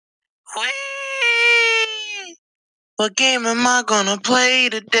Wait, what game am I gonna play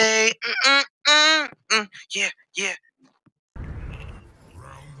today? Yeah, yeah.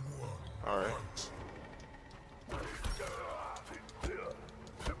 Alright.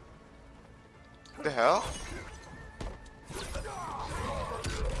 The hell?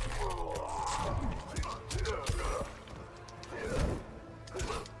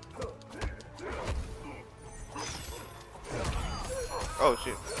 Oh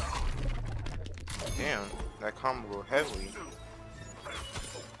shit. Damn, that combo heavily.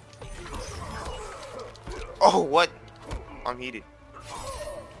 Oh, what? I'm heated.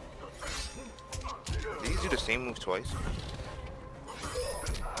 Did he do the same move twice?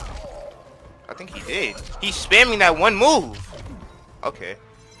 I think he did. He's spamming that one move. Okay.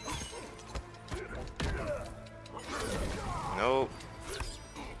 Nope.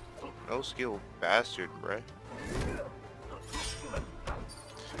 No skill, bastard, bruh.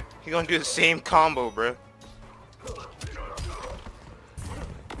 He gonna do the same combo, bruh.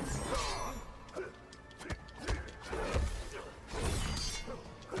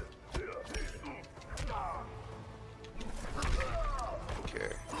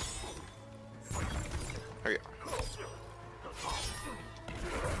 Okay. Hurry up.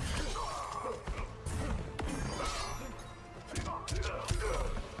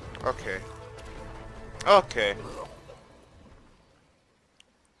 Okay. Okay.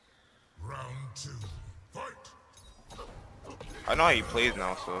 Round 2, fight. I know how he plays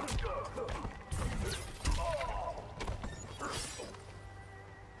now, so.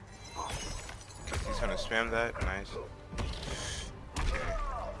 Okay, he's gonna spam that. Nice. Okay.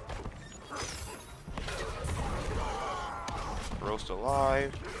 Roast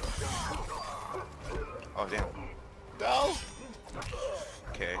alive. Oh damn. No.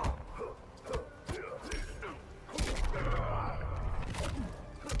 Okay.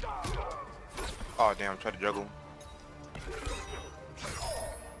 Oh damn, try to juggle.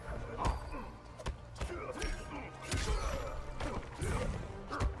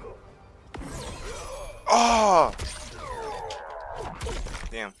 Oh!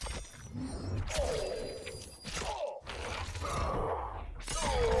 Damn.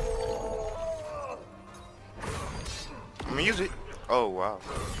 I'm gonna use it. Oh wow.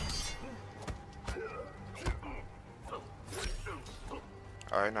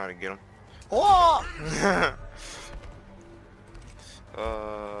 Alright, now to get him. Whoa!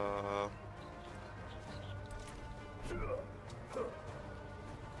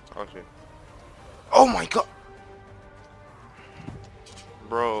 Oh shit. Oh my god!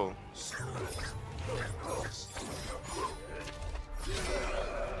 Bro.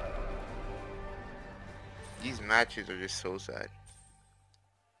 These matches are just so sad.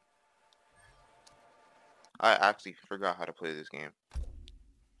 I actually forgot how to play this game.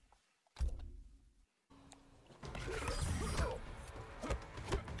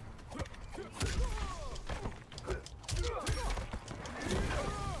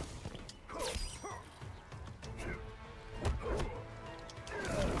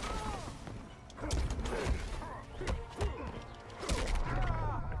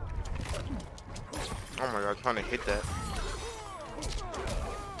 Oh my god, trying to hit that.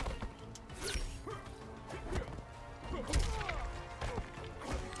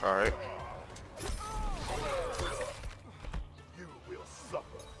 Alright. You will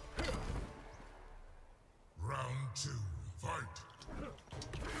suffer. Round 2, fight.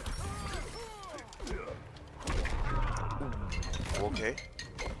 Okay.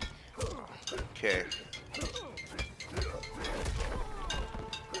 Okay.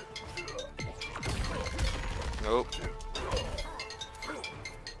 Nope.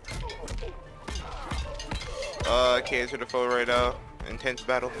 Okay, to the foe right out. Intense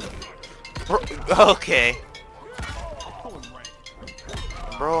battle. Bro, okay.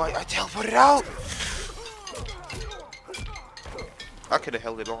 Bro, I teleported out. I could have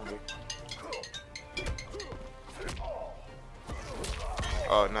held it longer.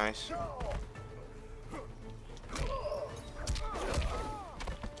 Oh, nice.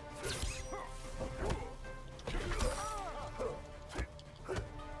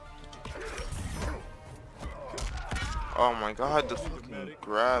 Oh my god, the fucking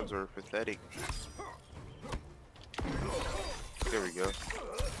grabs are pathetic. There we go.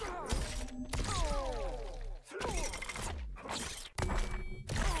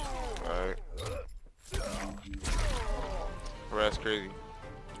 Alright. Bro, that's crazy.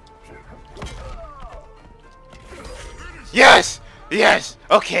 Yes! Yes!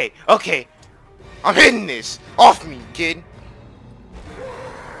 Okay, okay. I'm hitting this! Off me, kid!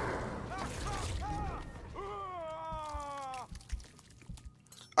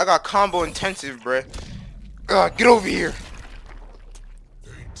 I got combo intensive, bruh. Get over here.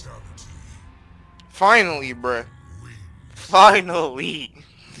 Fatality. Finally, bruh. Win. Finally.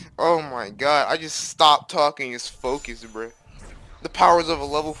 Oh my god. I just stopped talking. Just focus, bruh. The powers of a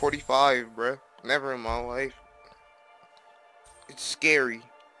level 45, bruh. Never in my life. It's scary.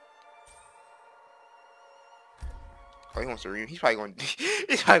 Oh, he wants to read. He's probably going.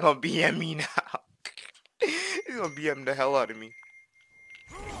 He's probably gonna BM me now. He's gonna BM the hell out of me.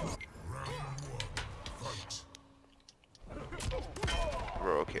 Round 1. Fight.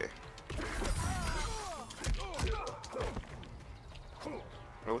 Bro, okay.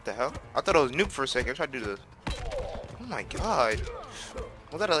 Bro, what the hell? I thought it was nuke for a second. I tried to do the. Oh my god.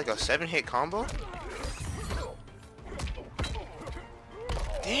 Was that like a 7-hit combo?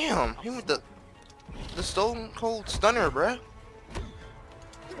 Damn, he went the stone cold stunner, bruh.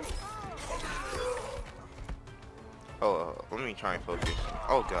 Oh, let me try and focus.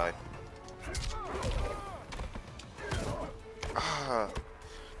 Oh god. Ah,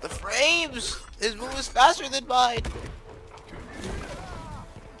 the frames! His move is faster than mine.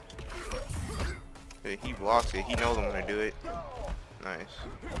 Yeah, he blocks it. He knows I'm gonna do it. Nice.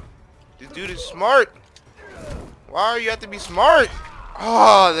 This dude is smart. Why do you have to be smart?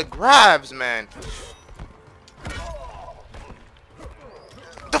 Oh, the grabs, man.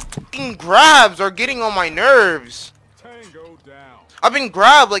 The fucking grabs are getting on my nerves. Tango down. I've been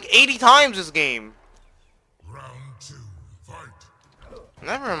grabbed like 80 times this game. Round 2. Fight.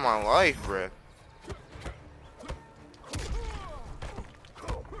 Never in my life, bruh.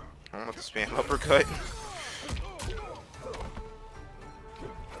 I'm about to spam uppercut.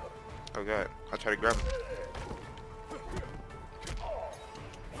 Oh god, I'll try to grab him.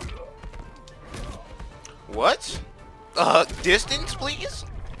 What? Distance, please?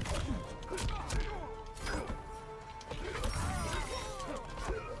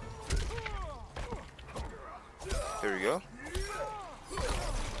 There we go.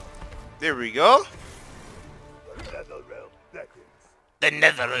 There we go. The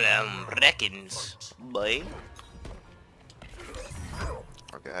Netherrealm reckons, boy.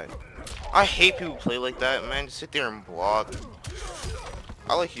 Oh god. I hate people who play like that, man. Just sit there and block.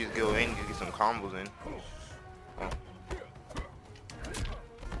 I like you to go in and get some combos in. Oh.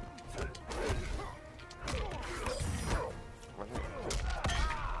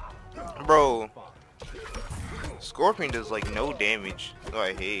 Bro, Scorpion does like no damage. Oh,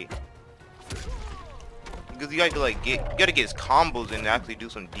 I hate. Because you gotta like you gotta get his combos in to actually do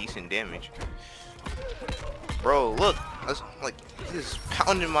some decent damage. Bro, look, that's like he's just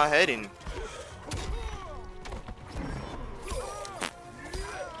pounding my head in.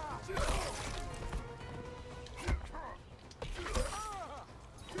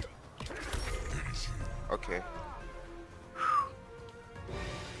 Okay.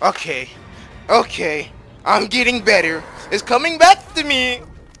 Okay. Okay. I'm getting better. It's coming back to me.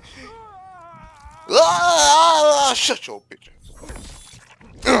 Ah, shut your bitch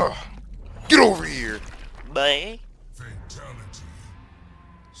ass. Get over here. Bye. Fatality.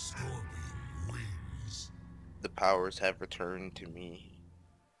 Scorpion wins. The powers have returned to me.